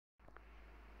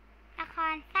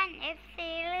รสั้น FC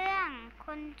เรื่องค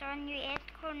นจน VS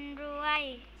คนรวย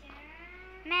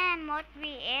แม่มด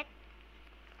VS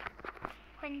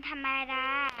คนธรรมดา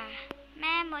แ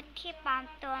ม่มดที่ปลอม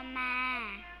ตัวมา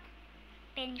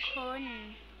เป็นคน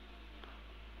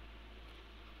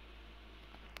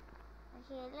โอเค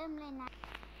เริ่มเลยนะ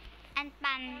อัน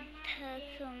ปันเธอ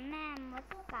คือแม่มด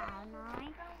สาวน้อย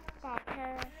แต่เธ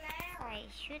อใส่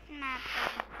ชุดมาเป็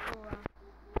นตัว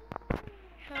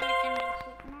เธอจะมี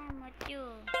ชุดแม่มดอยู่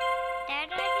แต่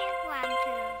ด้วยที่ความเธ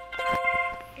อ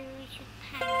ซื้อชุดแพ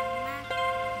งมาก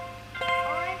โ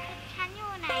อ้ยชุดฉันอ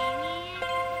ยู่ไหนเนี่ย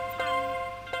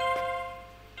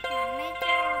หาไม่เจ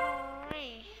อเลย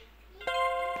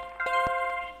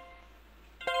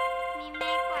มีไ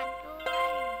ม้กวาดด้ว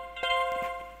ย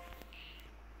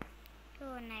อ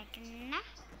ยู่ไหนกันนะ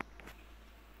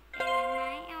เป็นไม้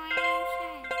อ้อยใช่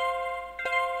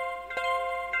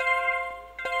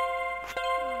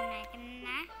อยู่ไหนกันน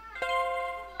ะ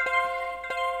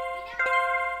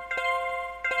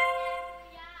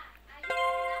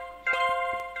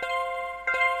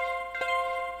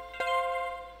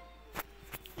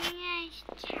นี่ไง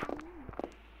ฉัน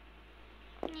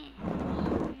นี่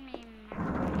มีมา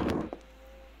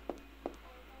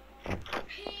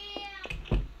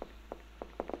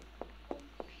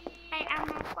ไปเอาไ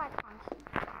ม้กวาดของฉัน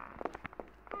ค่ะ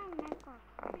ให้ไม้กวาด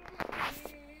ของฉัน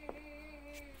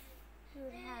อยู่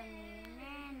แถวนี้แ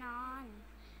น่นอน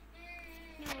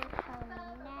อยู่แถวนี้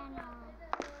แน่นอน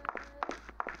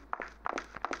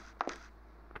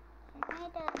ฉันไม่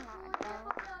เดินหรอกแล้ว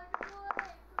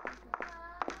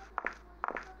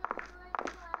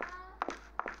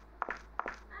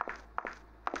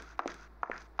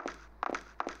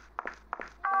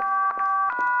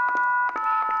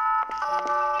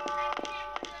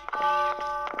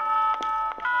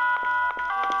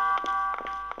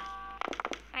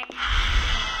ไปหา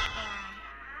ดีกว่า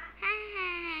ฮ่าฮ่า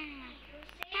ฮ่า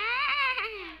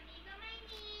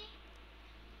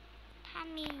ถ้า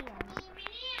มีเหรียญ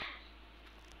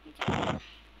จะ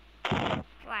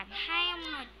กวาดให้ห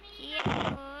มดเกลี้ยง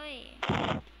เลย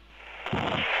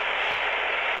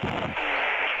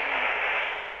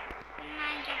คุณมา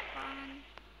จากก่อน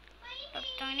หลบ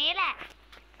ตรงนี้แหละ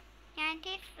งาน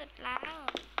ที่สุดแล้ว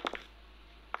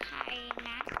ใครน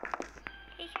ะ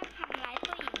ที่ชอบทำร้าย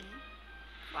ผู้หญิง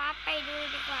ว่าไปดู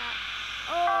ดีกว่าโ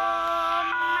อ้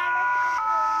มาเล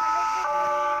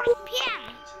ยเพียง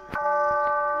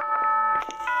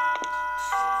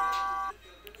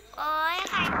โอ้ย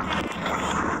ใครทำแ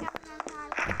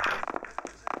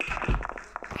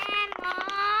ม่ม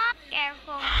ดแกค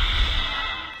ง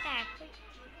แต่ผู้ห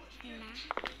ญิงนะ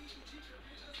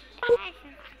ให้ฉั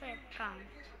นเปิดกล่อง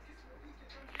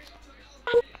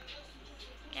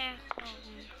แกคง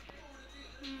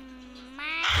ไ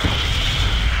ม่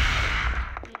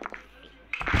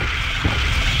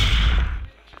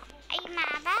ไอหมา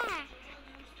บ้า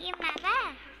ไอหมาบ้า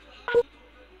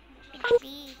ปิด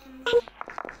บีทำไม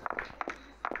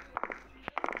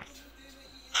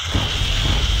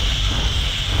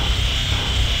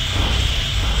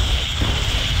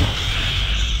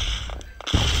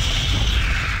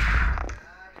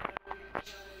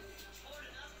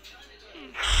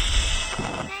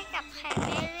ได้กับใครไ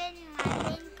ม่เล่นมาเ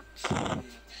ล่นกับฉัน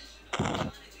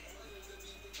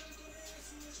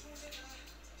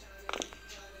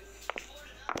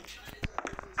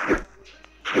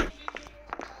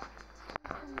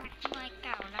นักมวยเ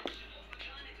ก่าแล้ว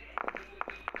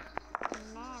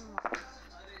แม่หมด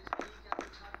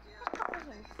ไม่เ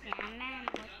ห็นเสียงแม่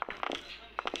หมด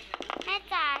แม่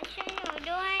จ๋าช่วยหนู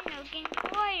ด้วยหนูกิน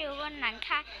กล้วยอยู่บนหลังค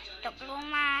าตกลง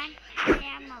มาแ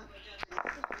ย่หมด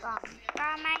ติดกล่องก็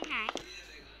ไม่หาย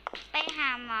ไปหา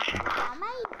หมอไ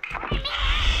ม่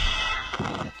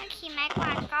ต้องขี่ไม้กว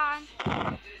าดก่อน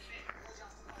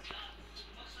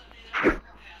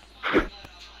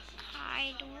คอย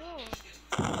ดู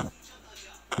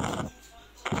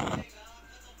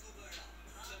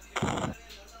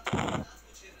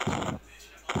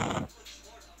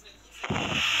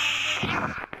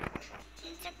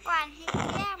จะกวาดให้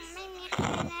เกลี้ยงไม่มีใคร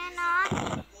แน่นอน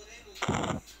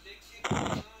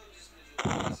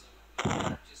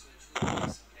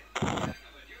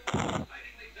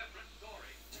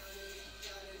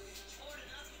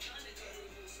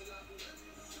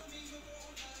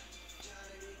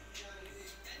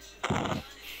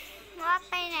ว่า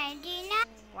ไปไหนดีนะ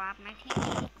ว่ามาที่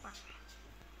นี่ดีกว่า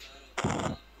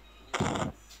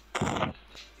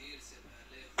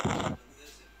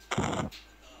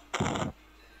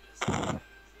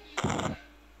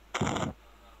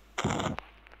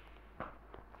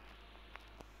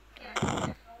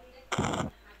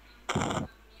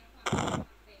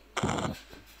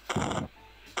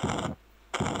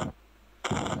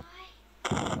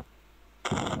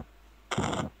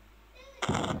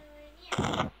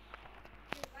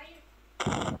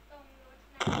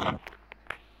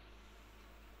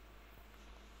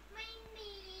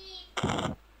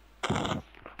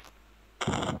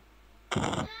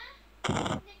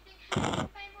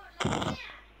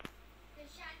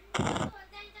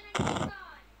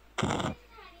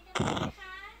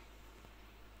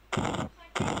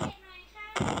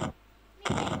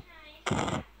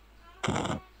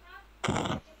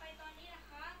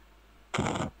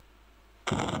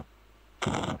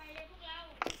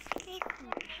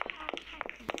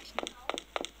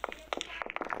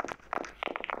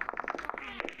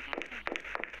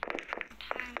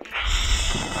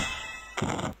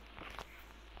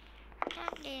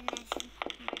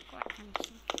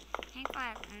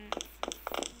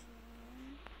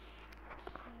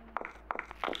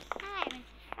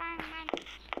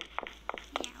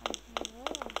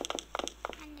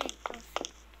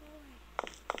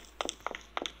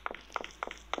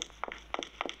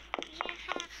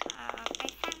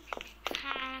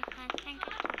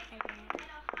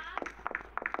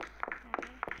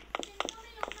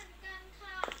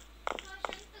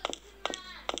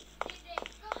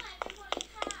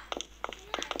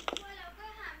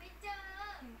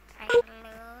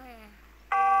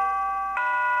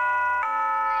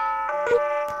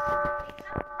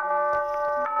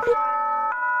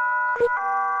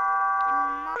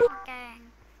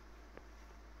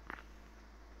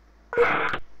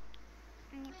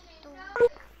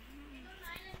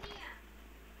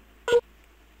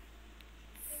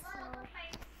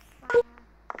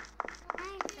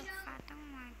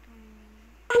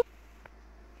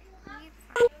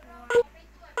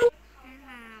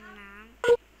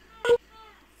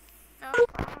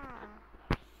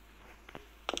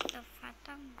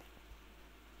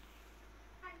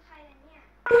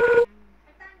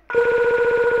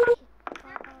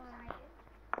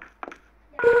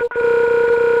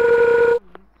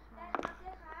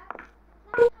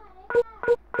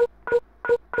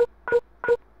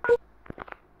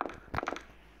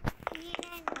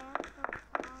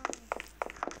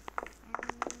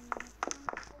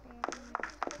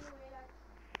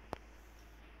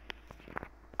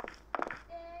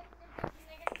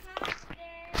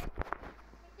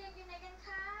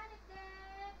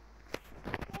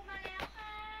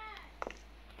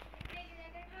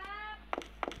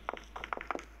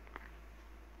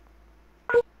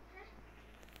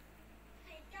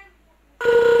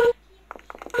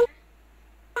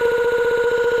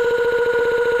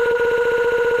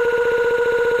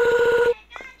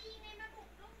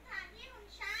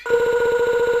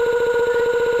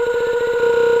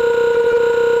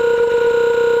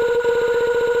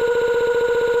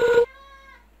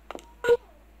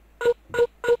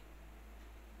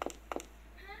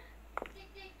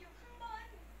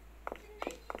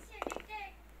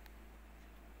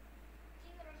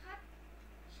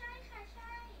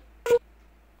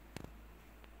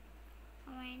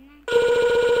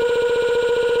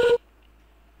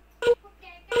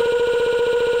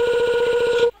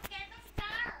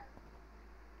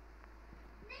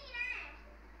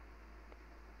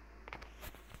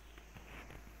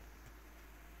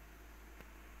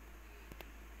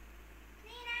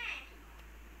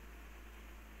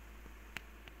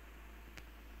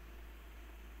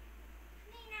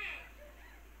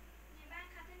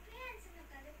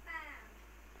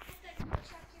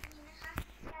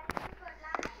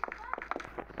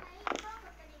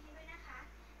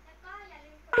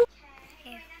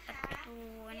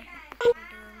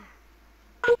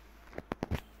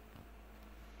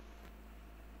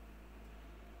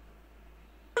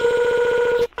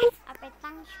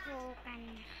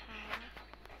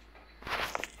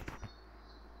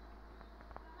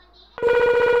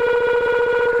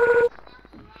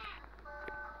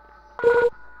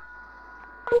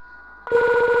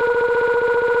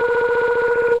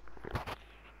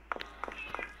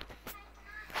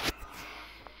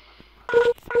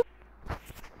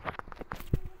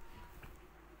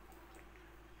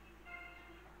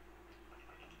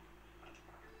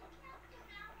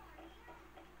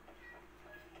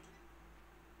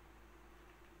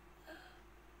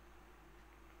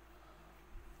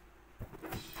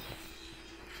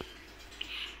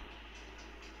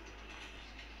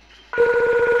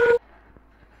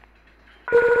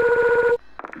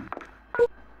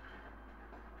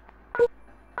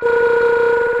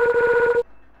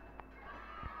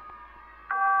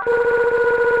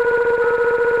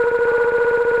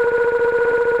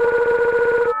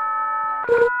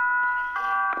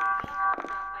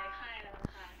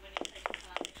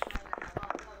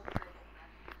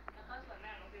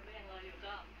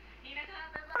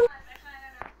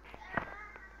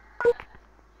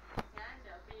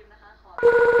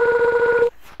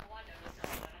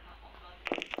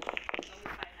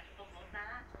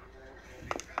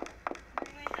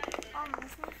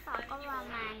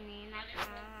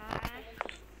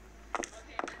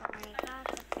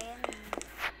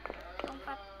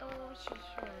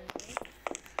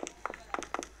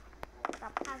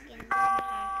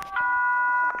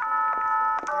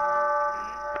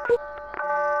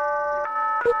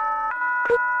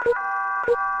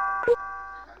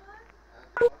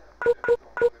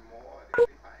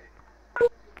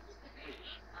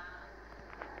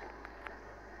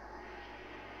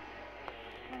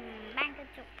ระ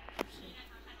จก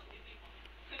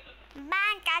บ้า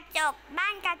นกระจกบ้า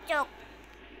นกระจก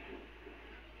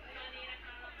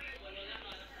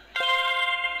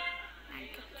บ้า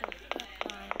นกระจกเรียบ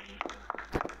ร้อย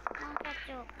บ้านกระ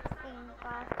จกสิ่ง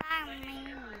ก่อสร้างมี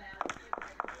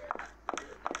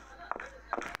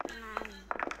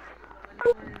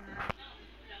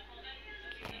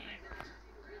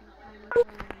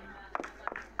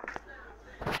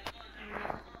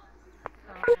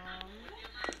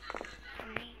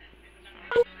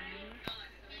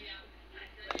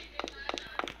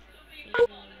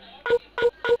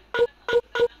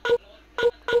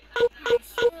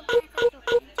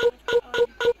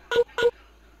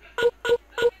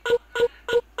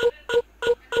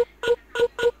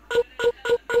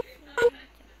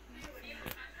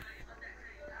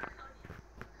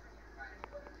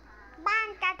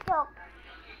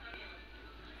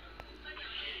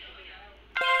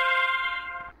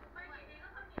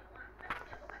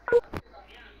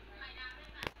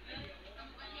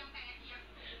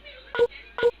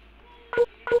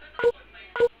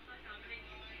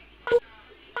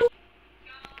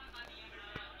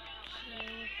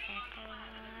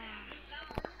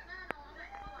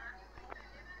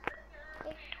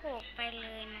ถูกไปเล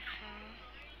ยนะคะ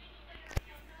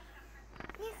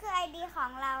นี่คือ ID ขอ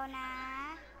งเรานะ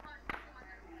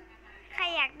ใคร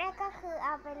อยากได้ก็คือเอ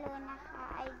าไปเลยนะคะ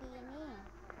ID นี่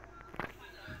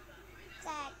แจ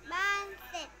กบ้าน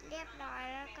เสร็จเรียบร้อย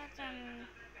แล้วก็จะ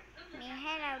มีใ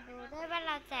ห้เราดูด้วยว่าเ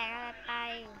ราแจกอะไรไป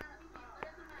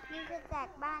นี่คือแจก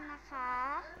บ้านนะคะ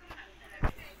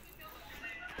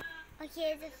โอเค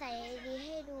จะใส่ ID ใ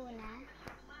ห้ดูนะ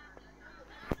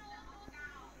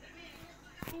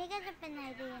อันนี้ก็จะเป็น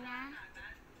ID นะ49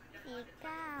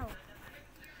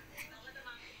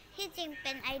ที่จริงเ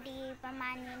ป็น ID ประมา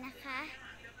ณนี้นะคะ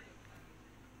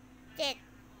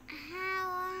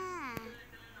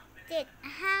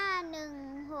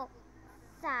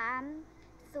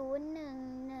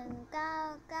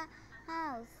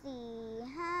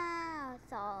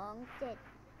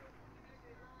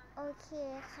โอเค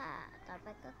ค่ะต่อไป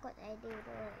ก็กด ID เ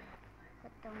ลยก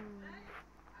ดตรงนี้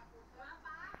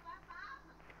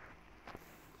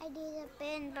ID จะเ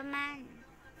ป็นประมาณ7516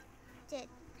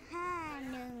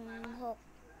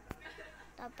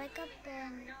ต่อไปก็เป็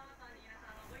น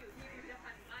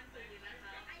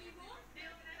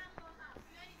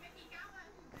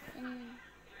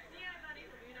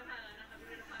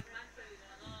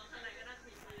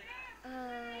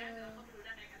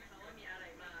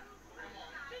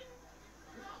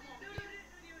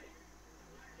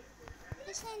ไ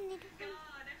ม่ใช่นี่ทุกคน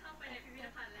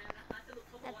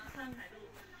แบบคน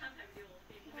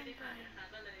ไม่ได้ถ่ายนะคะ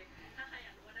ก็เลยถ้าใครอย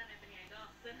ากรู้ว่าด้านในเป็นไงก็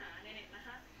เสิร์ชหาในเน็ตนะค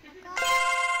ะแล้วก็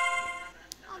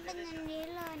เอาเป็นอันนี้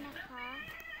เลยนะคะ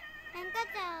นั่นก็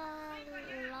จะ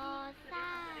รอสร้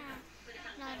าง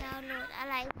รอดาวน์โหลดอะ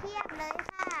ไรเพียบเลย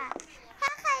ค่ะถ้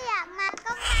าใครอยากมา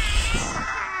ก็มานะค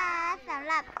ะสำ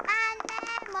หรับบ้านแม่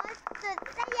มดสุด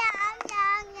สยามอย่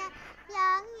างนี้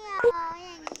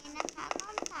นะคะก็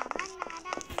สามารถมาไ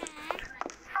ด้นะ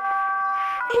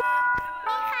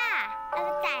นี่ค่ะเรา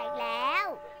แจกแล้ว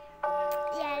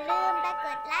อย่าลืมไปก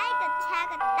ดไลค์กดแชร์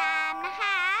กดตามนะค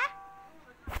ะ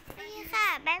นี่ค่ะ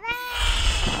บ๊ายบาย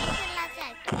คือเราแจ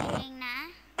กตัวเองนะ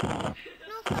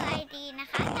นู่นคือ ID นะ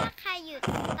คะถ้าใครหยุด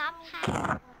ก๊อปค่ะ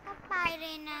ก็ไปเล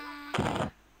ยนะ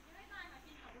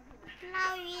เรา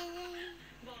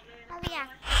อยาก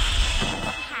ส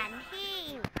ถานที่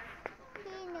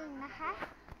หนึ่งนะคะ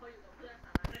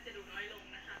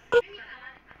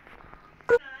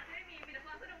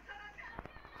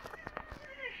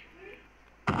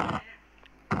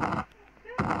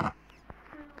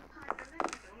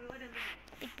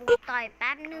ปิดปูต่อยแ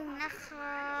ป๊บหนึ่งนะค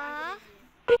ะ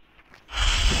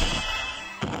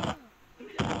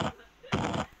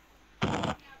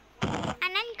อัน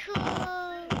นั้นคือ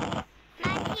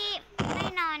บ้านที่ไม่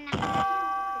นอนนะคะ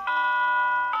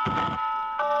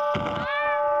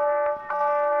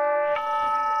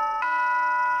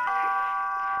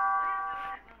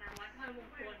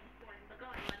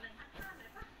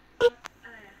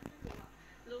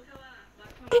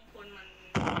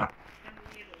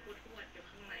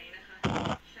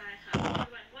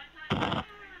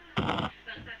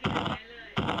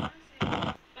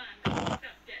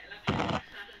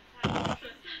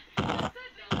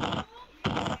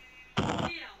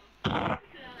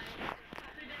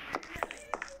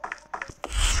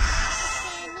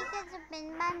เป็น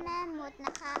บ้านแม่มดน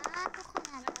ะคะทุกคน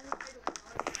อาจจะบ้าน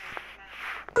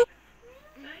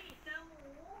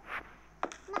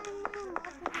แม่มดมา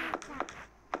จากนี้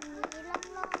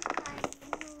โล่งๆไป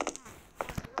ดูนะ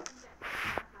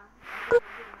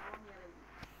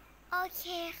โอ เค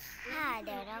ค่ะเ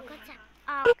ดี๋ยวเราก็จะ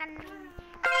ออกกันเล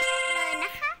ยน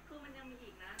ะคะคือมันยังมีอี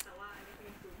กนะแต่ว่าอันนี้เป็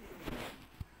นซูมให้ดู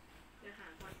เดี๋ยวหา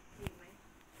ก่อนมีไหม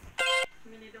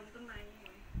มีในดงต้นไม้ไหม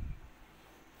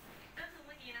ก็คือเ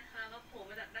มื่อกี้นะคะเราโผล่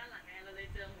มาจากด้านหลังไงเราเลย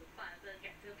เจอหมูป่าเจอแก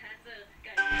ะเจอแพะเจอไ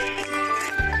ก่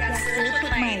อยากซื้อชุ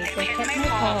ดใหม่แต่แค่ไม่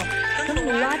พอเพิ่ง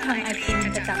รู้ว่าทางไอทีม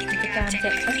จะจัดกิจกรรมแจ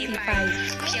ก FC ไป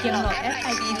เพียงโหลดแอปไอ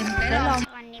ทีมและลอง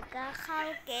วันนี้ก็เข้า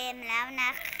เกมแล้วน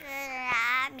ะคะ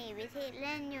มีวิธีเ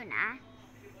ล่นอยู่นะ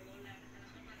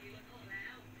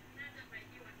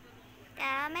แต่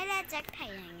ไม่ได้แจ็คไถ่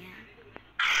อย่างเงี้ย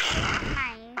ใหม่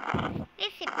ที่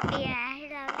10 ปีนะที่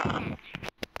เราเล่นอ่ะ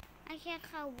ไม่แค่เ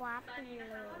ข้าวับ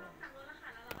เลย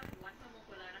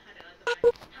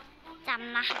จ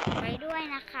ำรหัสไว้ด้วย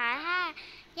นะคะถ้า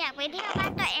อยากไปเที่ยวบ้า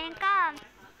นตัวเองก็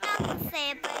ต้องเซ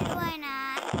ฟไปด้วยนะ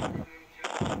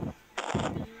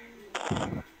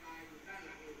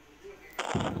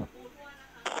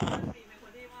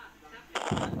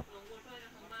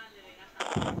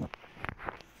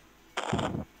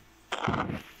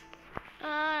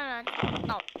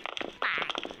ตบปาก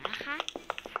นะคะ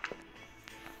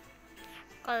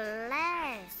กดแร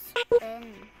กเป็น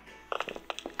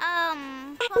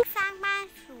พวกสร้างบ้าน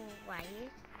สวย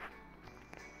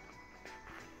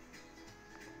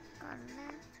ก่อนแร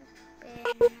กจะเป็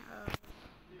น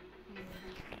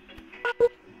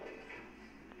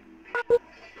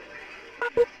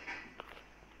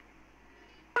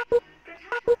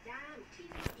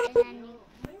อันนี้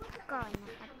ก่อนน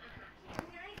ะคะ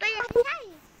ตัวอย่างใช่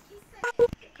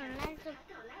ก่อนแรกจะ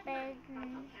เป็น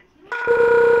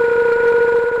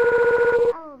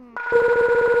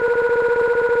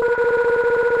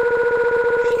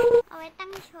เอาไว้ตั้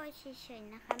งโชว์เฉย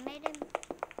ๆนะคะไม่ได้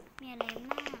มีอะไร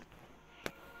มาก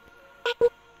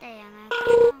แต่ยังไงก็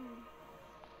ต้อง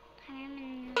ทำให้มั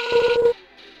น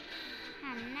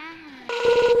หันหน้าหันหลั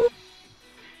ง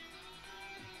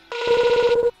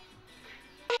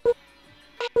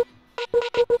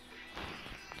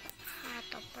ค่ะ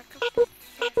ต่อไปก็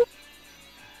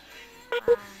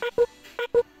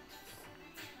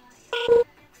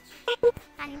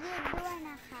การยืดด้วย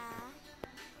นะคะ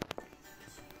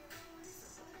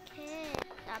โอเค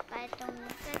ต่อไปตรง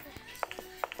นี้ก็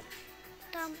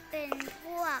ต้องเป็นพ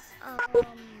วก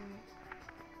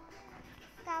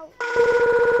เก้า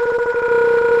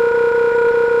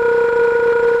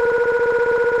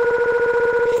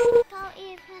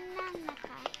อี้เพื่อนนั่งนะค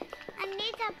ะอันนี้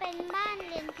จะเป็นบ้านเ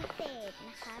รียนพิเศษน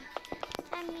ะคะ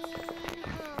จะมี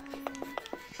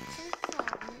ชั้น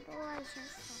2ด้วยชั้น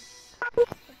2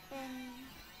จะเป็น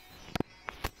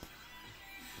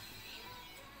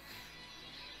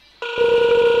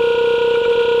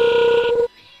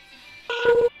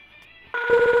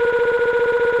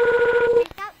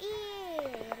เก้าอี้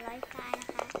ลอยฟ้านะ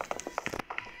คะ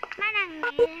บ้านหลัง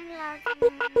นี้เราจะไม่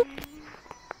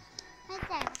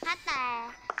แจกค่ะแต่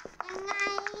ยังไง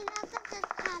เราก็จะ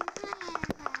ทำให้นะ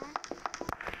คะ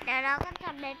เดี๋ยวเราก็จะ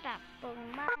ไปปรับปรุง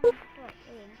บ้านตัวเ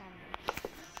องกัน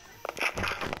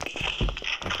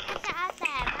ก็จะเอาแ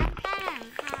ต่บ้านใต้หลัง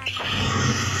คา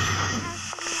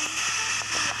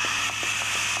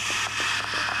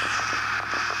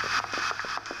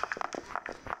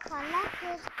ตอนแรกคื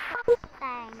อตกแ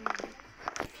ต่ง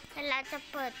แต่เราจะ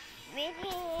เปิดวิ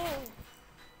ธี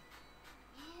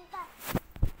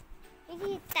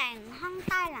แต่งห้องใ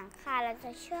ต้หลังคาเราจ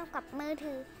ะเชื่อมกับมือ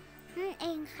ถือนั่นเอ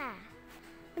งค่ะ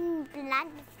เป็นร้าน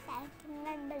ดีไซน์ที่ไ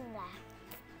ม่เป็นไร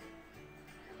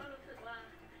ก็รู้สึกว่า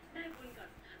ได้บุญ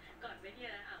ก่อนไปที่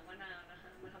ร้านอ่างมะนาวนะคะ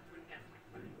มาทำบุญกัน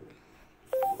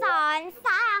สอนส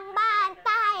ร้างบ้านใ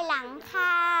ต้หลังค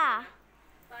า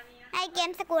ในเกม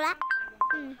สกุละ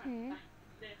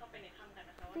เดินเข้าไปในถ้ำกัน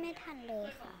นะคะไม่ทันเลย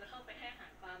ค่ะจะเข้าไปให้อาหา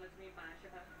รปลามันจะมีปลาใช่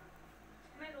ปะ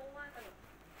ไม่รู้ว่าแต่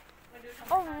มันดูธรรมช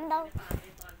าติเรา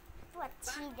ปวด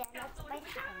ฉี่เดี๋ยวเราจะไป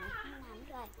ถ่ายในห้องน้ำ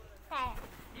ด้วยแต่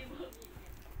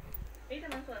นี่แต่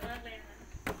มันสวยมากเลยนะ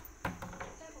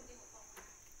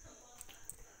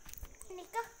อันนี้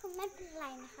ก็คือไม่เป็นไร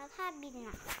นะคะถ้าบิน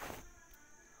อ่ะ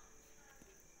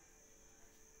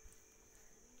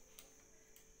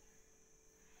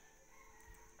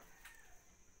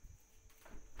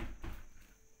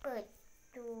เปิด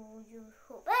ดู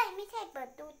YouTube ไม่ใช่เปิด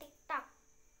ดู TikTok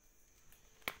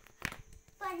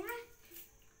ส่วนม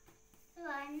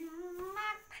า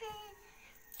กพี่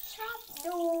ชอบ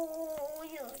ดู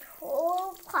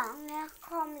YouTube ของในค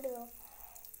อมหรือ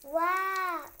ว่า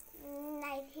ใน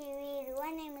ทีวีหรือว่า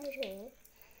ในมือถือ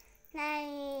ใน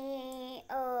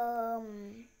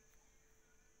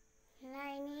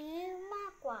นี้มา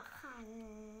กกว่าค่ะ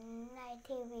ใน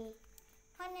ทีวี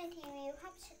เพราะในทีวีภา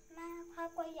พชัดมากภาพ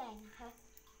ก็ใหญ่นะคะ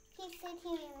ที่ซื้อ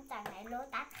ทีวีมาจากไหนโล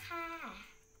ตัสค่ะ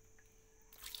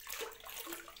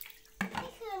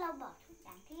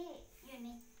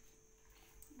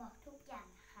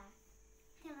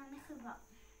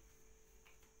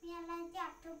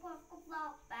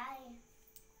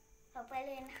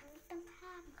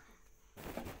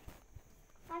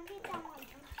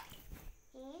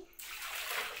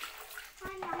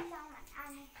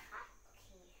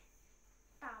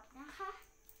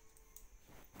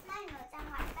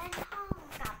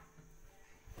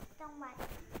จังหวัด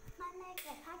บ้านแรกเ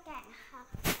กิดภาคแก่นะคะ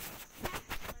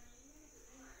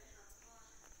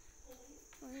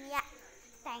อยาก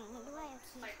แต่งด้วยโอเ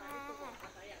ค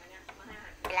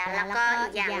ค่ะแล้วก็อี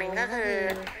กอย่างหนึ่งก็คือ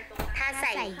ถ้าใ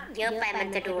ส่เยอะไปมัน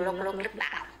จะดูรกๆหรือเป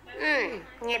ล่า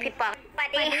เนี่ยพี่ปอสวัส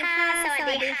ดีค่ะสวัส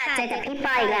ดีค่ะเจอกับพี่ป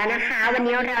ออีกแล้วนะคะ วัน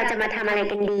นี้เราจะมาทำอะไร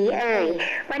กันดี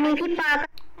วันนี้พี่ปอก็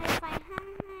ไวไฟ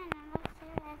55นะเราใช้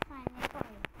ไวไฟไม่บ่อย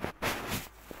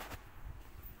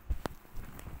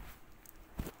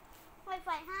ไวไฟ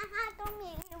55ต้องมี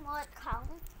รีโมทของ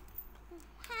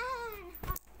5นะค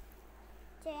ะ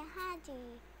J5G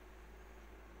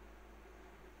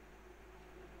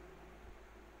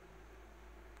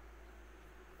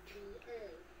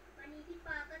วันนี้พี่ป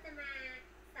อก็จะมา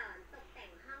สอนตกแต่ง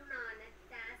ห้องนอนนะ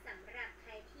จ๊ะสำหรับใค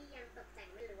รที่ยังตกแต่ง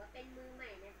ไม่หรือว่าเป็นมือใหม่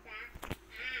นะจ๊ะ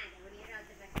เดี๋ยววันนี้เรา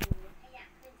จะมาดูถ้าอยาก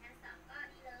ขึ้นชั้น2ก็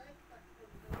นี่เลยกดปุ่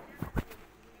มดูหน้าประตู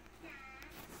นี้นะจ๊ะ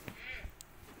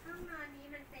ห้องนอนนี้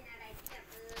มันเป็นอะไรที่แบบ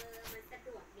มันสะด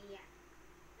วกดี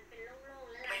มันเป็นโล่ง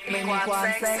ๆแล้วมีความ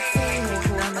เซ็กซี่ให้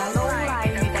คุณนั้นหลงไหล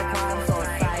มีแต่ความสด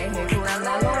ใสให้คุณนั้นหล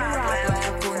งรักแล้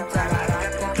วคุณจะรั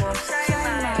กกับผมใช่ไหม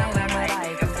แล้วเมื่อไหร่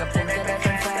คุณกับผมจะได้เป็นแฟ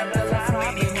นกันแล้วครั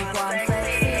บมีความเซ็ก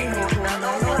ซี่ให้คุณนั้นหล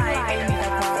งไหลมีแต่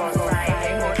ความสดใสใ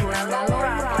ห้คุณนั้นหลง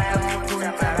รักแล้วคุณ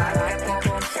จะรักกับผ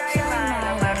มใช่ไหมแ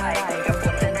ล้วเมื่อไหร่กับผ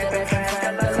มจะได้เป็นแฟนกั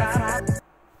นแล้วครับ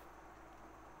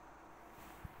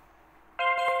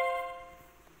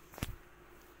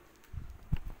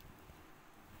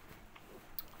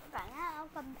ก่อนหน้าเรา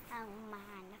กำลังมา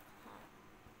นะคะ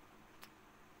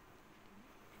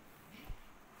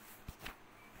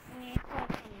นี่ก็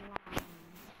เป็นวัน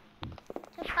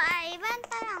จะไปบ้านใ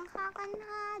ต้หลังคากัน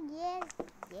ค่ะเย้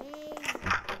เย้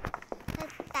จะ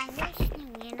แต่งด้วยชุดอย่า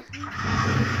งนี้นะคะ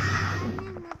แม่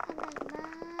มาอะไรบ้า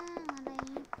งอะไร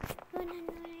นู่นนั่น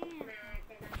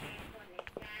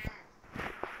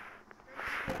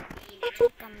นี่ชุ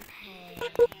ดกำแพง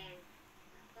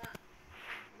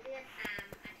เลื่อนตาม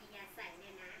อัธยาศัยเนี่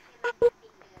ยนะให้มันติ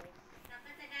ดเลยเรา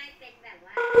ก็จะได้เป็นแบบ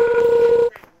ว่า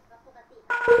ใหม่ก็ปกติ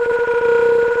ขา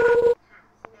ว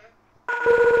ใช่ไหมเ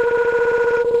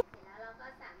สร็จแล้วเราก็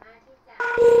สามารถที่จะ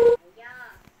ย่อ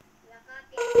แล้วก็เ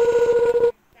ปลี่ยน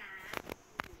จ้า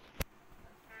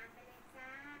ตามไปเลยจ้า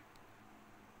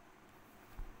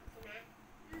ใช่ไหม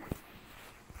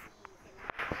เสร็จแล้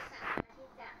วก็สามารถที่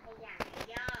จะขยาย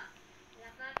ย่อแล้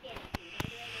วก็เปลี่ยนสีได้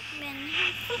ด้วยนะเป็นให้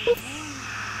สีม่ว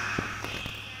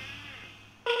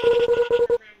ง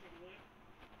ประมาณแบบนี้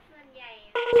ส่วนใหญ่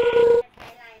จะใช้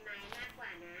ลายไม้มากกว่า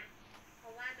นะเพรา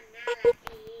ะว่ามันน่ารัก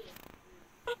ดี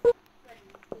ส่วน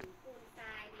หินปูนทร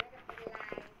ายมันก็จะเป็นลา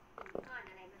ยหินอ่อน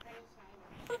อะไรไม่ค่อยได้ใช้นะ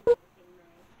เป็นไ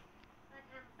ม้ก็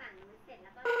ทำฝั่งนู้นเสร็จแล้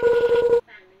วก็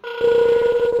ฝั่งนึง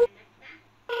นะจ๊ะ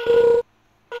เ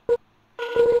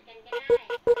หมือนกันก็ได้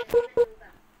ให้มันดูแบ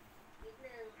บนิด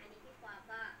นึงอันนี้พี่ปอ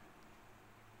ก็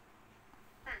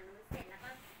ฝั่งนู้นเสร็จแล้วก็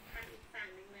ทำอีกฝั่ง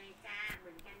หนึ่งเลยจ้าเห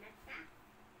มือนกันนะจ๊ะ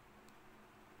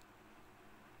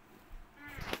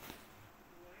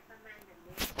ประมาณแบบ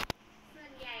นี้ส่ว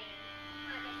นใหญ่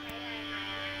ก็จะใช้ลายไม้ม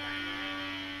ากกว่านะ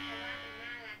เพราะว่ามันน่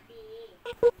ารักดี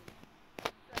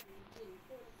ส่วนหิน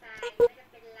ปูนทรายก็จะ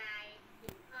เป็นลายหิ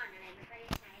นอ่อนอะไรไม่ค่อยไ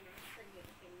ด้ใช้นะส่วนใหญ่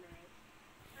จะเป็นไม้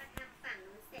ก็ทำฝั่ง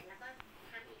นู้นเสร็จแล้วก็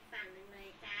ทำอีกฝั่งหนึ่งเลย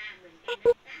จ้าเหมือนกันน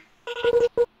ะจ๊ะ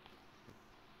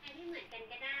ให้เหมือนกัน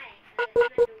ก็ได้ให้มั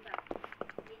นดูแบบ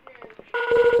นิดนึง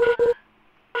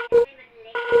ให้มันเ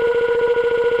ล็ก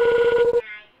ล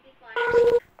ายที่พี่ปอท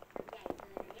ำใหญ่เกิ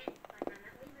นเนี่ยพอทำแล้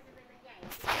วมันทำไมมันใหญ่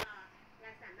พี่ปอเร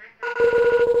าสามารถทำ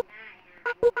ได้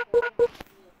วงกลม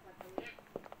มีกดตรงเนี้ย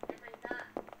แล้วมันก็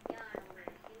ย่อลงมา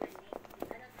ให้มันเล็กหรือ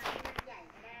ว่าเราทำให้มันใหญ่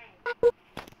ก็ได้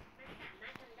มันสามา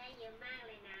รถทำได้เยอะมากเ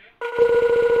ลยนะ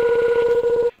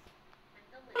มัน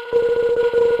ก็เหมือน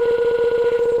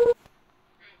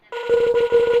อาจจะ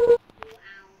ดูเอ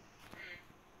า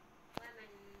ว่ามัน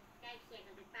ใกล้เคียง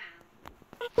กันหรือเปล่า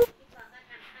พี่ปอก็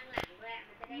ทำข้างหลังด้วย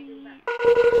มันจะได้ดูแบบ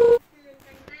กลืน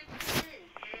กันมากขึ้น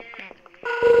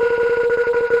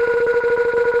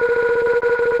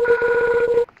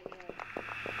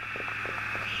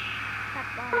ตัด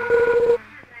บอล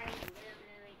ทำลายเหมือนเดิมเ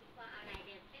ลยพี่ปอเอาลายเ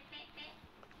ดิมเป๊ะๆสี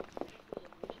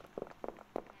นี้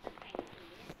แล้วก็แต่งสี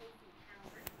เป็นสีเทา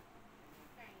นะ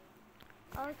ใส่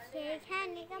โอเคแค่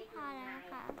นี้ก็พอแล้วนะ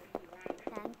คะ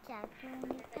หลังจากตรง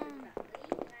นี้ก็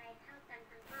ลายเท่ากัน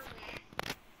ทั้งห้องแล้ว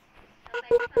ต่อไป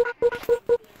พี่ปอก็จะเป็นเ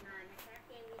ตียงนอนนะคะเ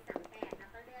ตียงมี2แบบแล้ว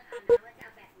ก็เลือกเอานะว่าจะเอ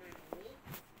าแบบไหน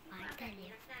เอาแบบนี้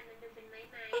ละกันมันดูเป็นไม้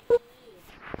ดี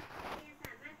เตียงส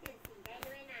ามารถเปลี่ยนสีได้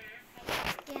ด้วยนะใครอย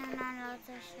าก เตียงนอนเราจ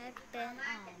ะใช้เป็น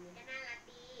แบบนี้ก็น่ารัก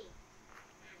ดี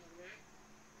เห็นไหม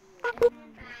นี่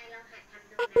ตายเราหัดท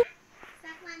ำดูนะ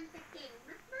สักวันจะเก่ง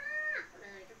มากๆเล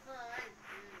ยทุกคน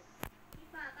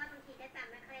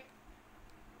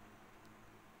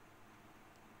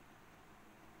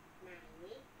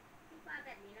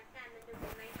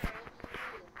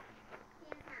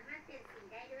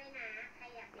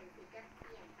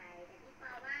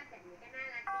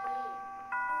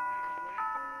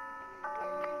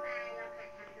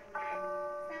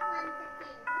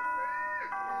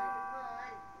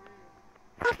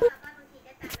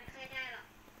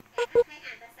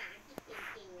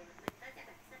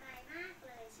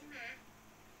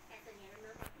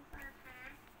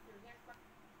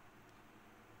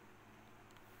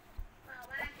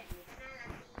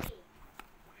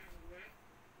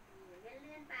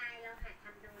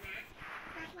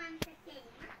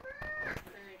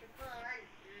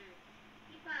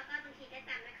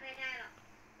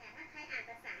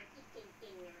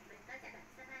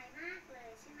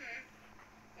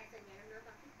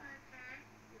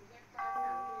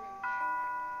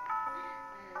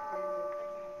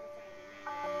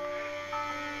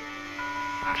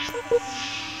ทำ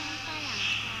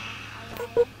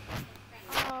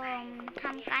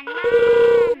การบ้าน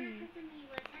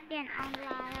เรียนออนไล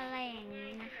น์อะไรอย่างนี้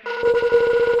นะคะ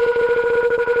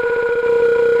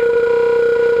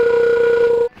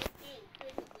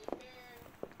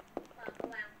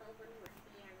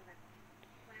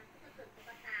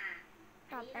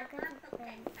ต่อไปก็จะเ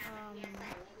ป็น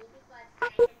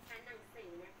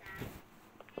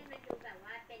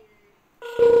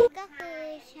ก็คือ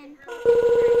ฉันพูด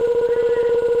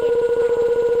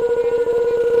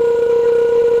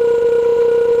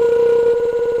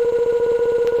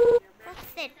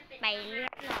เสร็จไปเรีย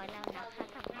บร้อยแล้วนะคะ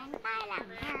กับห้องใต้หลัง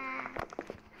คา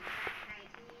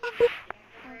โอเ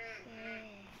ค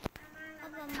ก็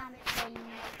ประมาณเป็น1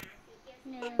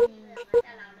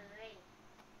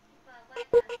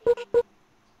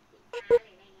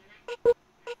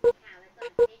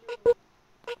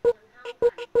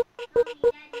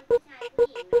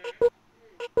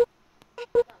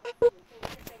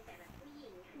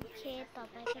 โอเคต่อ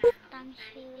ไปจะตั้ง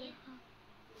ชื่อค่ะ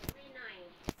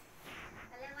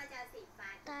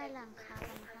ใต้หลังคา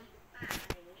นะคะ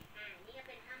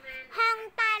ห้อง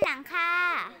ใต้หลังคา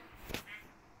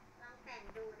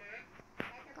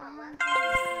ก็ห้องใต้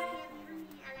หลังคา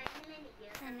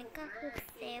อันนี้ก็คือ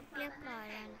เซฟเรียบร้อย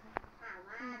แล้วนะคะ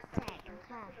มาแจกกัน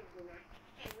ค่ะ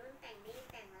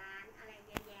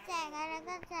แจกอะไร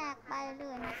ก็แจกไปเล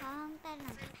ยนะคะห้องใต้ห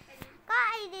ลังคาก็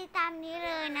ไอดีตามนี้เ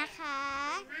ลยนะคะ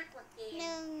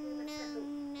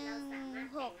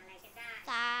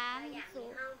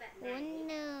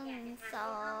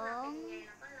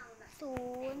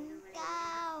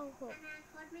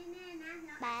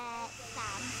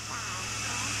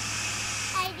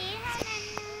ไอดีเท่านั้น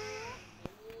นะ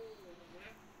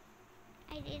ไ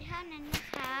อดีเท่านั้นนะ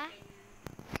คะ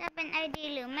จะเป็นไอดี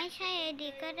หรือไม่ใช่ไอดี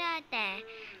ก็ได้แต่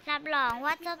รับรอง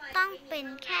ว่าจะต้องเป็น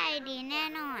แค่ไอดีแน่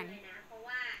นอน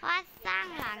เพราะสร้าง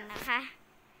หลังนะคะ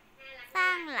สร้า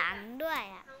งหลังด้วย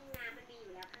อ่ะ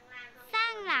สร้า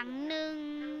งหลังหนึ่ง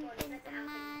เป็นประ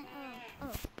มาณ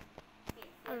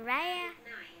อะไรอ่ะ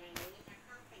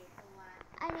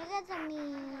อันนี้ก็จะมี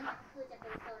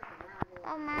ป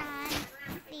ระมาณ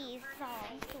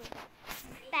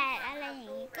4208อะไรอย่าง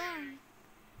นี้ก็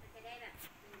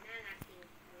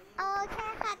โอเค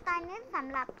ค่ะตอนนี้ส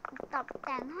ำหรับตกแ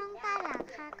ต่งห้องใต้หลัง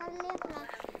คาก็เรียบร้อย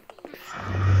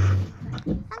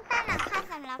ห้องใต้หลังคา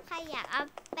สำหรับใครอยากเอา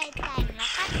ไปแต่งแล้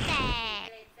วก็แจก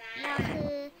เราคื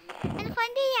อเป็นคน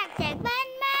ที่อยากแจกบ้าน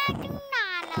มากตั้งนา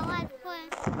นแล้วอ่ะทุกคน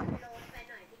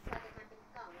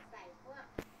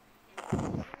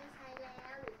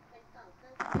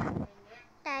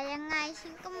แต่ยังไงฉั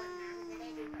นก็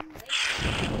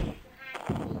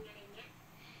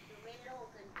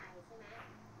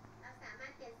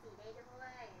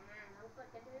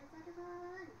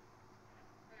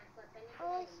โอ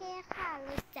เคค่ะเร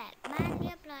าแจกบ้านเ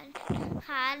รียบร้อย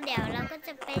ค่ะเดี๋ยวเราก็จ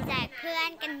ะไปแจกเพื่อน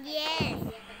กันเย้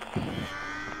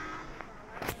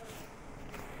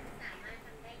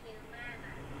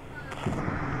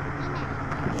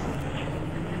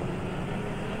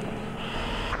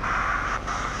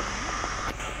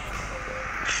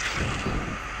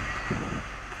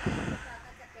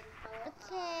โอเค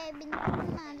บินขึ้น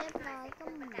มาเรียบร้อยก็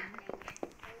เหมือน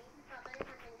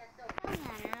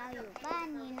เราอยู่บ้าน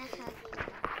นี้นะคะ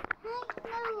เฮ้ยไ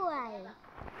ม่รวย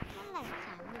เมื่อไหร่ส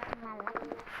ามีจะมาแล้ว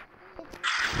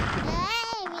เฮ้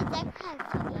ยมีแจ็คพอต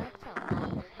2 รอบ 2 ล้า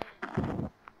น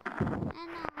แน่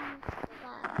นอน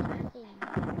ว่าเป็นสิ่ง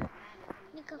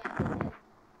นี่ก็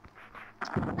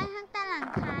บ้านข้างใต้หลัง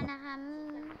คานะคะ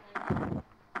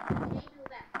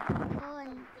คน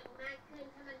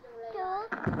ทุก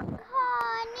ค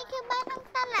นนี่คือบ้านข้าง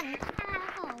ใต้หลังคา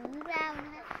ของเรา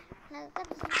นะคะแล้วก็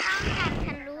จะต้องการท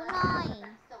ะลุหน่อย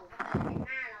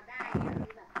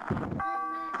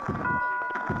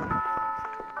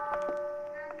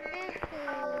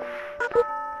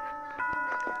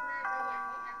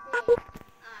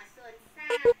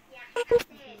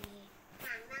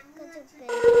ก็จะ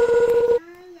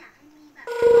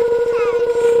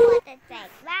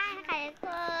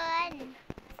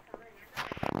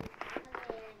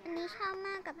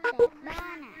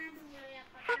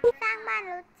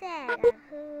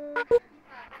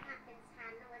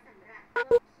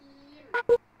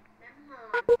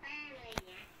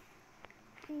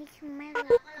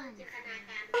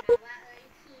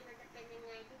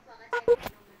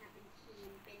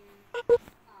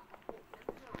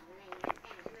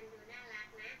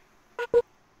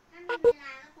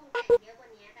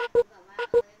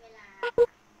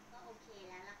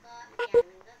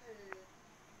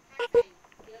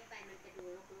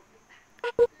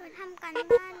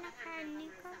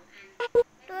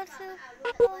คือ เอาลูกแอ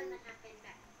ปเปิ้ลมาทำเป็นแบ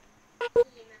บ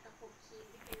ครีมมาตะปุกครีม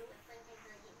ที่เป็นลูกแอปเปิ้ลใครเค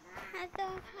ยเห็นบ้าง อาจา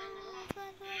รย์ค่ะก็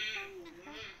ด้วยกันนะค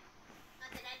ะ ก็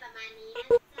จะได้ประมาณนี้นะ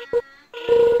จ๊ะส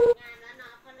วยงามแล้วเนา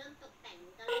ะพอเริ่มตกแต่งมั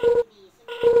นก็เริ่มดีใช่ไหม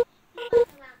พี่ปอย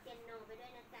จะวางเปียโนไปด้ว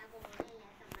ยนะจ๊ะวงไว้ให้แล้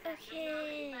วสำหรับน้องๆที่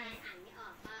อ่านไม่ออ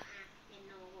กก็เปียโ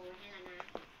นวงไว้ให้แล้วนะ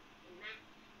เห็นไหม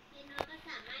เปียโนก็ส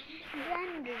ามารถที่จะ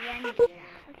เดือน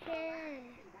โอเค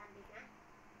ด้านเล็กนะ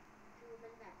คือมั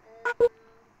นแบบ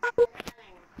อะไร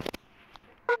อ่ะ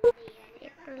มันดีอันนี้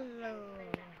ก็ตกแต่งมัน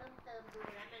แบบเพิ่มเติมดู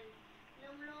แล้วมัน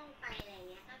โล่งๆไปอะไร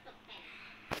เงี้ยก็ตกแต่ง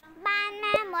บ้านแ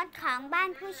ม่มดของบ้าน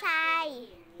ผู้ชาย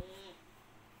นี่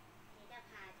จะ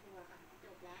พาทัวร์ก่อนจ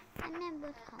บแล้ว บ้านแม่ม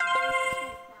ดของ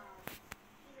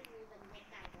ที่มันมีบรรยา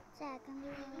กาศแบบ แจกกันเล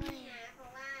นี่ ย นะเพราะ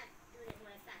ว่าดูในโท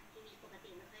รศัพท์ทีวีปกติ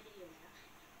ไม่ค่อยได้อยู่แล้ว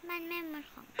บ้านแม่มด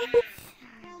ของผู้ชาย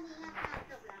แค่นี้นะคะ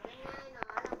จบแล้วง่ายๆเนาะ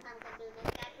ลองทำกันดูนะ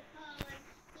จ๊ะทุกคน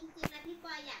จริงๆแล้วพี่ป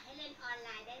อยอยากให้เล่นออนไล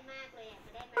น์ได้มากเลยจะ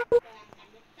ได้มาแสดงกัน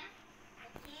นะจ๊ะโอ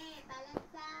เคไปแล้ว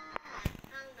จ้า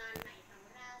ห้องนอนใหม่ของ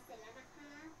เราเสร็จแล้วนะคะ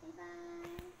บ๊ายบาย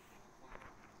ไปแล้วจ้า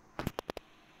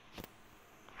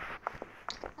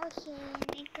โอเค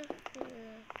นี่ก็คือ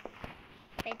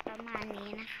เป็นประมาณนี้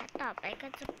นะคะ ต่อไปก็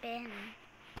จะเป็น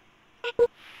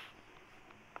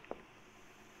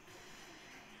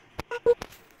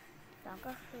สอง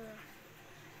ก็คือ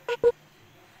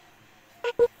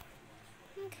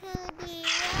ดี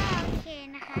ว่าโอเค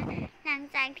นะคะ หลัง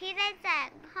จากที่ได้แจก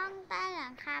ห้องใต้หลั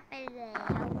งคาไปแล้ว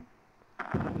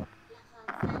ละคร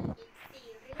สั้น FC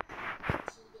เรื่อง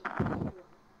ชีเด็กในหลวง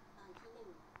ตอนที่ 1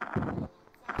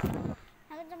 แ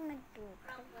ล้วก็จะมาดู ค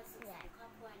รอบครัวสุขสันต์ครอ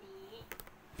บครัวนี้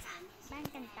สามี บ้าน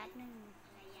กันแป๊บหนึ่ง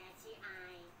ภรรยาชื่ออา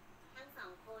ยทั้งสอ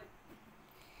งคน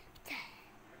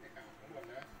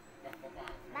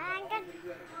บ้านกัน เ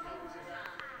พื่อนๆของเราใช่ไหม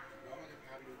แล้วเราจะพ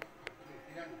าไปดูว่าความสนุก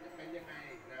ที่นั่นจะเป็นยังไง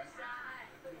นะ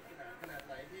สนุกสนานขนาดไ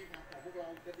หนที่พักของพวกเรา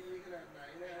จะดีขนาดไหน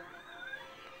นะ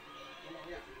น้องๆ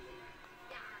อยากไปดูนะ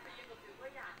อยากไปยืนกับถือว่า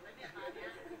อยากแล้วเนี่ยตอนนี้น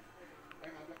ะ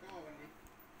ครับแล้วก็วันนี้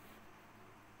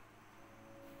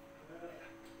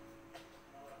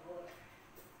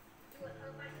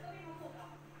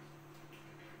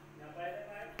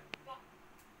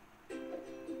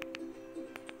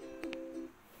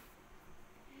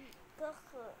ก็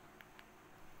คือ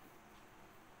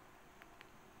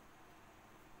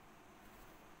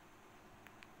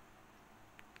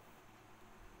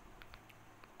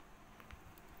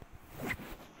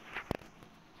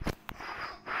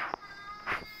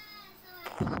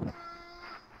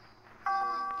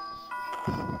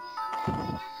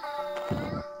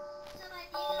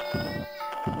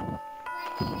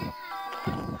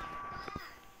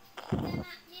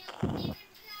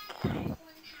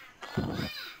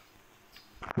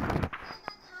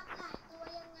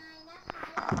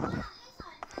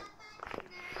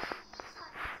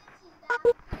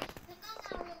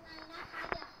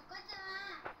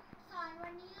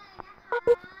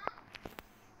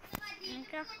นี่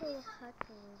ก็คือเขา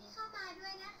ถือ เข้ามาด้ว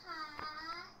ยนะคะ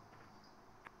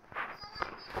สวัส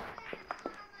ดีเพื่อนๆที่เ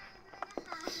ข้ามาด้วยน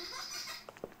ะคะ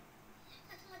ข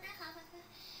อโทษนะคะขอโทษ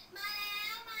มาแล้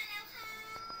วค่ะ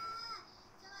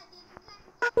สวัสดีเพื่อนๆ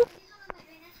ที่เข้ามาใหม่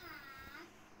ด้วยนะคะ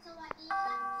สวัสดีค่ะสวัสดีเ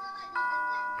พื่อนๆที่เข้ามาด้วยน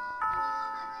ะคะ สวั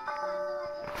สดีค่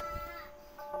ะ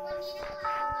วันนี้นะคะ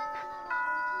เราก็จะมาบอก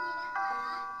วิธีนะคะ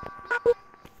มีคน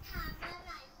ถามมาห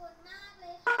ลายคนมากเล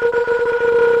ยค่ะ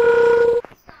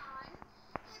สอน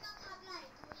ให้บังคับไหล่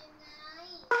ตัวยังไง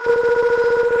เ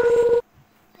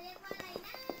ขาเรียกว่าอะไรน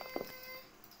ะ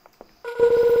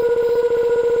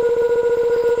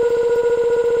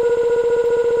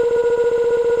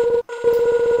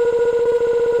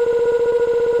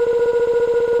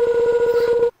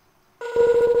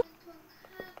ทวง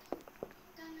ค่า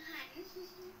กังหัน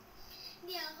เ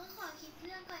ดี๋ยวเขาขอคิดเ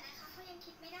รื่องก่อนนะคะเขายัง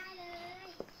คิดไม่ได้เลย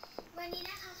วันนี้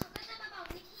นะคะเขาก็จะมาบอก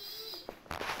วิธี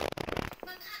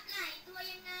บังคับไหล่ตัว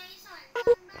ยังไงสอนสร้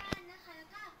างบ้านนะคะ แล้ว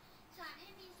ก็สอนให้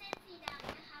มีเส้นสีด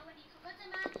ำนะคะ วันนี้เขาก็จะ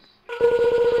มา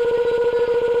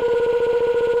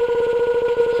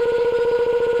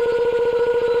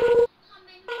คอมเม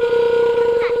นต์มา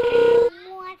จัดเป็น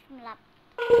มั่วๆสำหรับ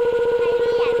ใคร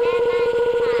ที่อยากได้บ้าน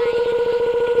ขาย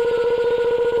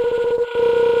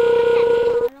จัดห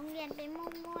อโรงเรียนไป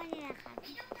มั่วๆนี่แหละค่ะ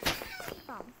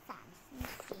2 3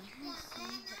 4 4 5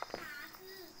 6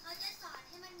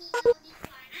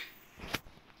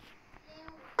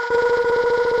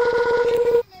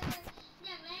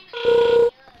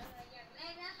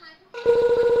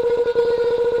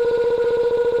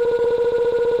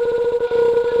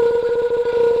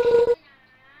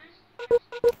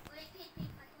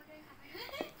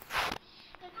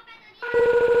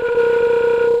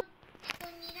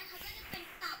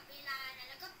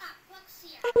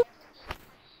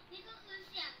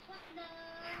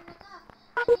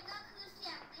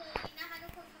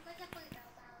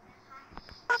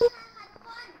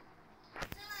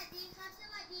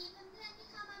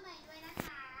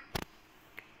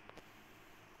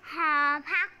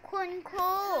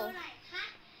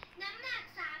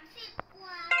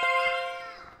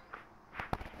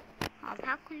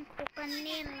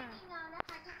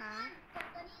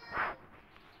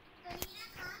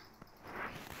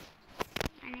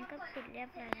 รี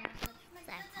ยบร้อยแล้วครับแ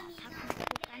ต่ขอพักคุณค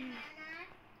รูกันนะ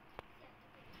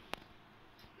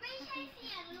ไม่ใช่เสี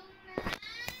ยงลุงนะ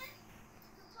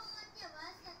ทุกคนอย่าว่า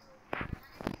เสียงลุงนะ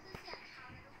อันนี้คือเสียงเขา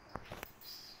นะทุกคน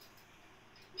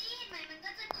นี่เห็นไหมมันก็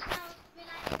จะมีเราเว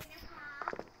ลาเดินนะคะ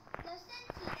แล้วเส้น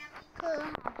สีดำ คือ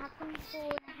หอพักคุณครู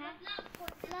นะคะ รอบก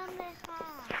ด เริ่มเลยค่ะ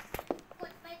ก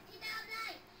ดไปที่ดาวได้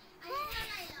อายุเท่า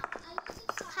ไหร่หรออายุ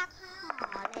12 พัก ค่ะ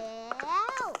หอแล้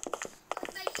ว กด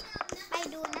ไปที่ดาวนะคะ ไป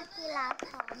ดูนักกีฬาพ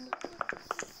ร้อมดิ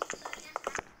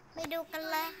ไปดูกัน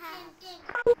เลยค่ะ เก่งๆ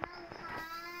มากเลยค่ะ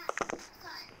ส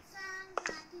อนสร้างพ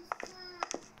าทิสซ่า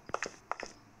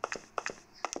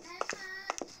ได้ค่ะ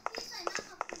พี่สวยมาก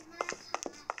ขอบคุณมากค่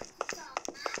ะ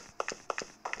12นะ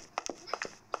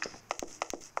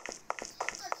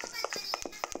กดเข้าไปตัวนี้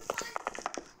นะคะทุก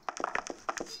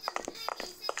คนที่จะไม่ให้มี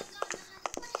เส้นรอบๆนะคะ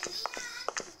ทุกคนเห็นหรือยัง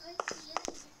เอ้ยชี้อะไร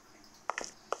เนี่ย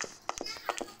นะค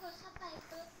ะพอกดเข้าไป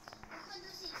ปุ๊บทุกคน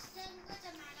ดูสิเส้นก็จะ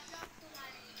มารอบๆตัว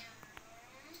เลยนะ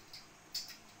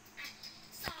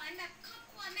สอนแบบครอบ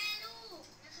ครัวแม่ลูก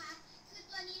นะคะ คือ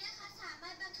ตัวนี้นะคะสามา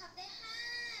รถบังคับได้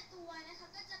5ตัวนะคะ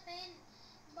ก็จะเป็น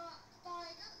บอย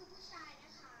ก็คือผู้ชายน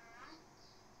ะคะ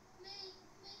ไม่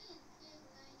เห็นเก่ง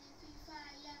เลยในฟรีไฟ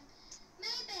ยังไ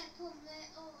ม่แบกผมเลย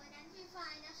โอ้อันนั้นฟรีไฟ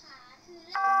นะคะ คือเ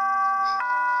ล่นมันสามาร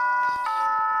ถ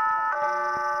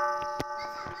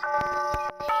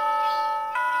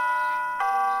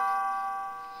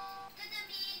ก็จะ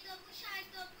มีตัวผู้ชาย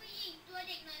ตัวผู้หญิงตัว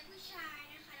เด็กน้อยผู้ชาย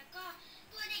นะคะ แล้วก็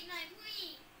ตัวเด็กน้อยผู้ห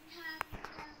ญิงทาง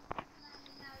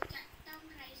เราจะต้อง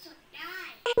ไร้สดได้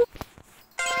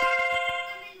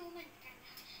ก็ไม่รู้เหมือนกันน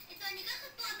ะคะไอตัวนี้ก็คื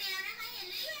อตัวแมวนะคะเห็น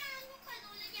หรือยังทุกคน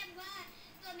รู้หรือยังว่า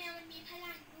ตัวแมวมันมีพ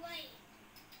ลังด้วย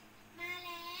มาแ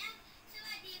ล้วส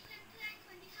วัสดีเพื่อนๆค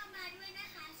นที่เข้ามาด้วยนะ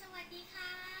คะสวัสดีค่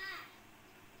ะ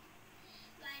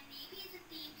วันนี้พี่ส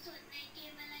ตรีมสดในเก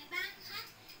มอะไรบ้างคะ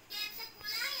เกมสกุ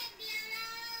ล่าอย่างเดียวเล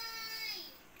ย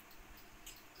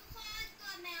ทุกคนตั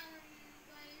วแมวมัน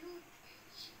วัยรุ่น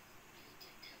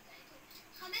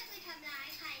เขาไม่เคยทำร้าย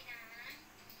ใครนะ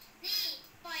นี่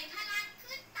ปล่อยพลัง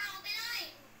ขึ้นเตาไปเลย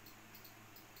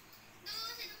ดู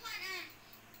สิทุกคนอ่ะ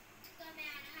ตัวแม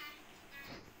วนะคะ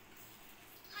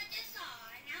เขาจะสอ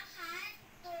นนะคะ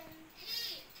ตรงที่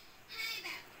ให้แบ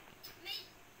บไม่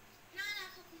น่ารัก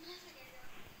ขอบคุณมากค่ะเดี๋ยวน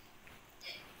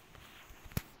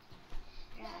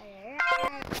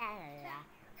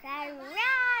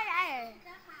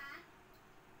ะคะ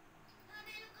แ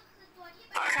ม่ลูกก็คือตัวที่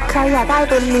แบบ ใครอยากได้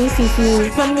ตัวนี้ฟรี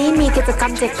ๆวันนี้มีกิจกรร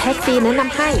มแจกแพ็กฟรีแนะน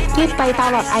ำให้รีบไปดาว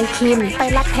น์โหลดไอคินไป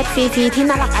รับแพ็กฟรีๆที่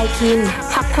น่ารักไอคิน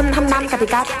หากคนทำตามกติ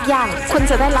กาทุกอย่างคุณ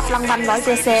จะได้รับรางวัล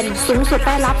 100% สูงสุดไ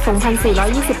ด้รับ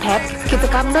 2,420 แพ็กกิจ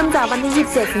กรรมเริ่มจากวันที่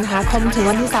 27 สิงหาคมถึง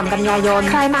วันที่ 3 กันยายน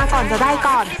ใครมาก่อนจะได้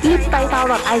ก่อนรีบไปดาวน์โ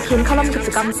หลดไอคินเข้าร่วมกิจ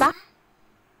กรรมซะ